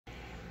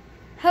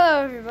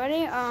Hello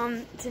everybody,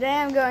 today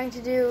I'm going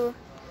to do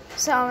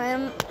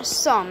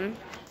some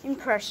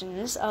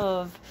impressions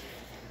of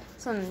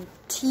some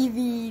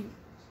TV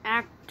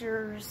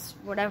actors,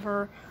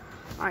 whatever.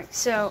 Alright,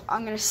 so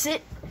I'm going to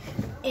sit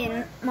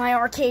in my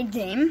arcade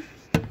game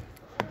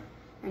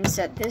and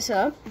set this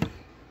up.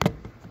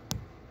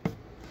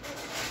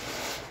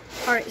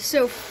 Alright,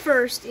 so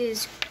first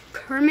is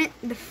Kermit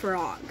the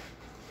Frog.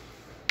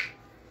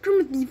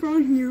 Kermit the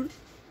Frog here.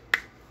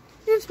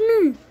 It's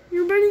me,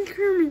 your buddy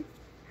Kermit.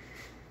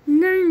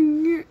 Now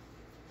I'm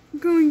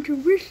going to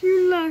wish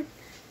you luck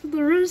for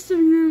the rest of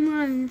your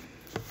life.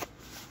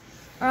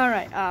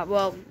 Alright,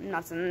 well,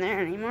 nothing there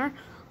anymore.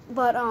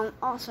 But,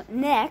 also,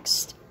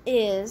 next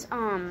is,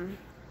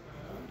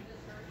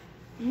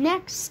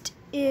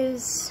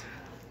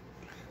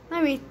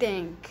 let me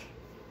think.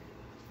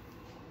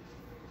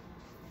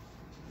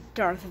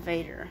 Darth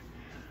Vader.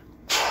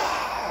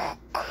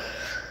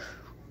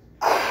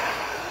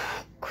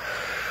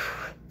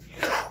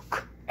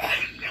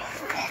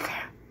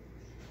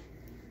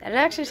 That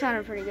actually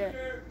sounded pretty good.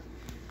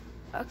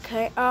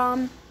 Okay,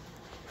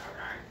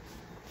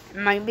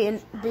 might be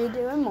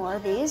doing more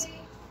of these.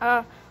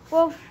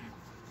 Well,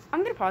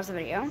 I'm gonna pause the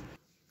video.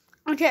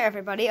 Okay,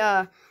 everybody,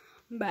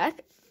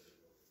 back.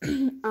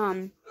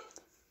 My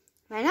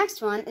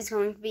next one is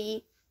going to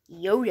be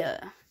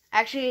Yoda.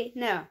 Actually,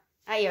 no,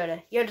 not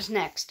Yoda. Yoda's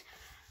next.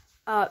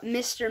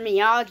 Mr.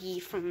 Miyagi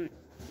from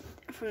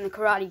the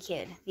Karate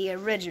Kid, the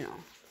original.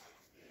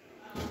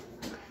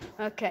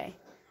 Okay.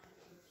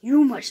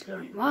 You must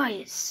learn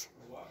wise.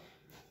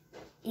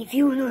 If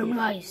you learn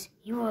wise,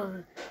 you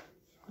will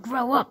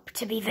grow up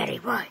to be very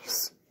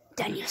wise,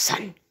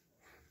 Daniel-san.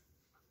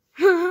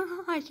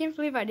 I can't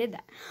believe I did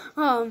that.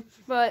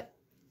 But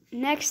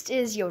next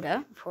is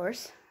Yoda, of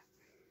course.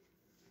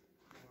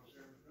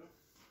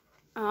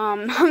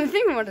 I'm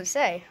thinking what to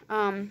say.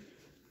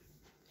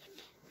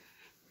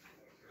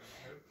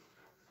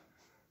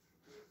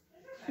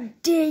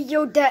 Dear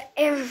Yoda,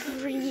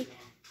 every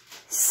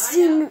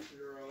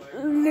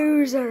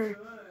loser.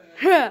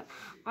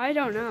 I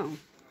don't know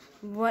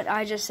what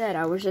I just said.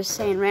 I was just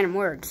saying random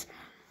words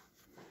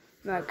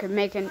that could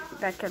make into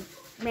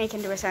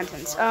a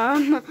sentence.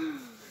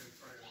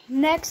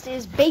 Next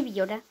is Baby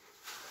Yoda.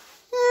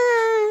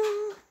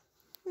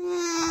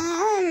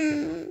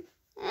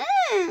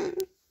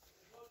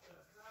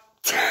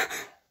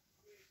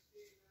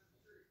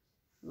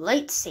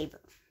 Lightsaber.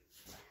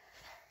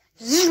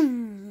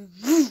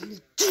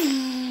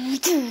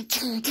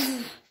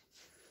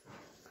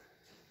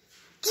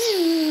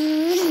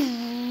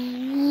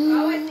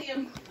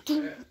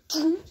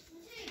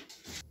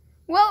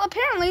 Well,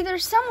 apparently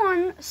there's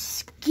someone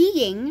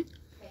skiing.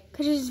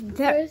 Cause you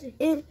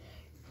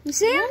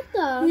see him?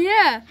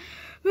 Yeah,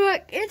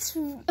 but it's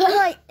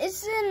like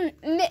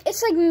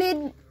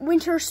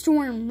mid-winter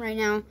storm right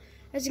now.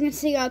 As you can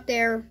see out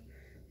there,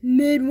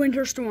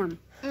 mid-winter storm.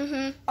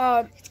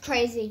 It's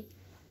crazy.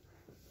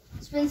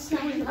 It's been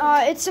snowing.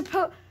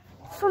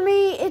 For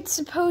me, it's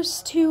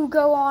supposed to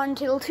go on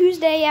till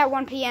Tuesday at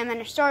 1 p.m.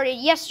 and it started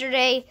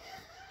yesterday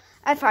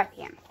at 5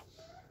 p.m.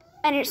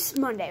 And it's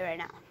Monday right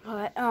now.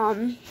 But,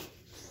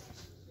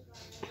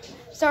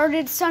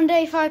 started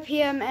Sunday 5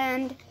 p.m.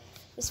 and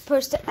it's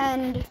supposed to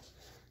end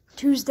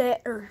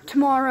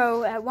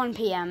tomorrow at 1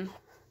 p.m.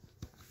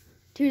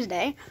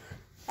 Tuesday.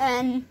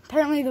 And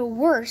apparently the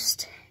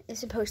worst is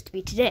supposed to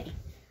be today.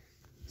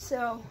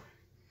 So,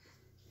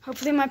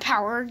 hopefully my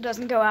power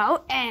doesn't go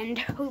out and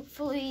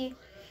hopefully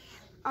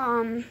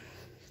the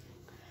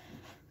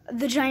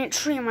giant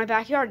tree in my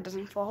backyard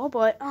doesn't fall,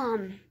 but,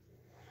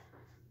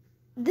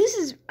 this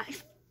is, I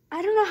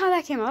don't know how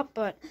that came up,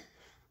 but,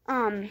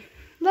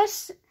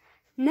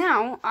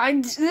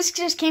 this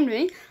just came to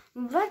me.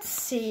 Let's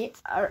see,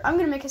 I'm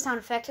gonna make a sound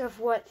effect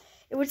of what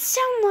it would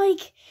sound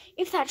like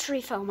if that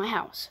tree fell in my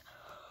house.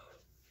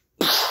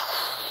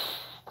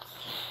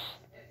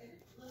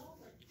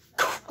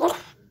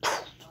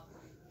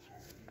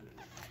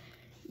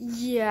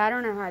 Yeah, I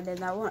don't know how I did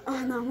that one.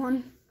 On that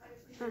one.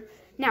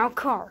 Now,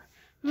 car.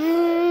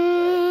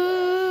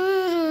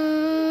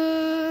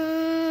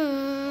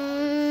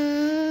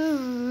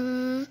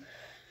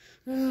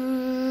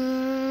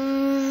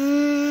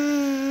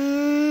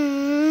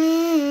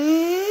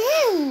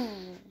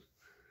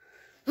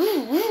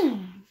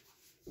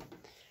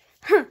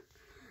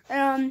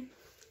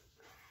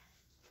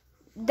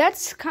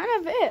 That's kind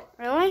of it,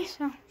 really.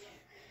 So,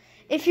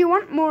 if you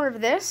want more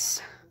of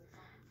this,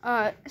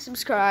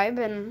 subscribe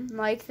and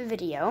like the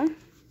video.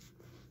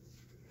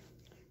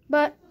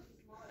 But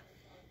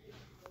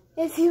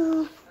if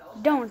you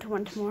don't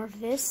want more of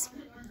this,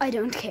 I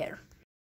don't care.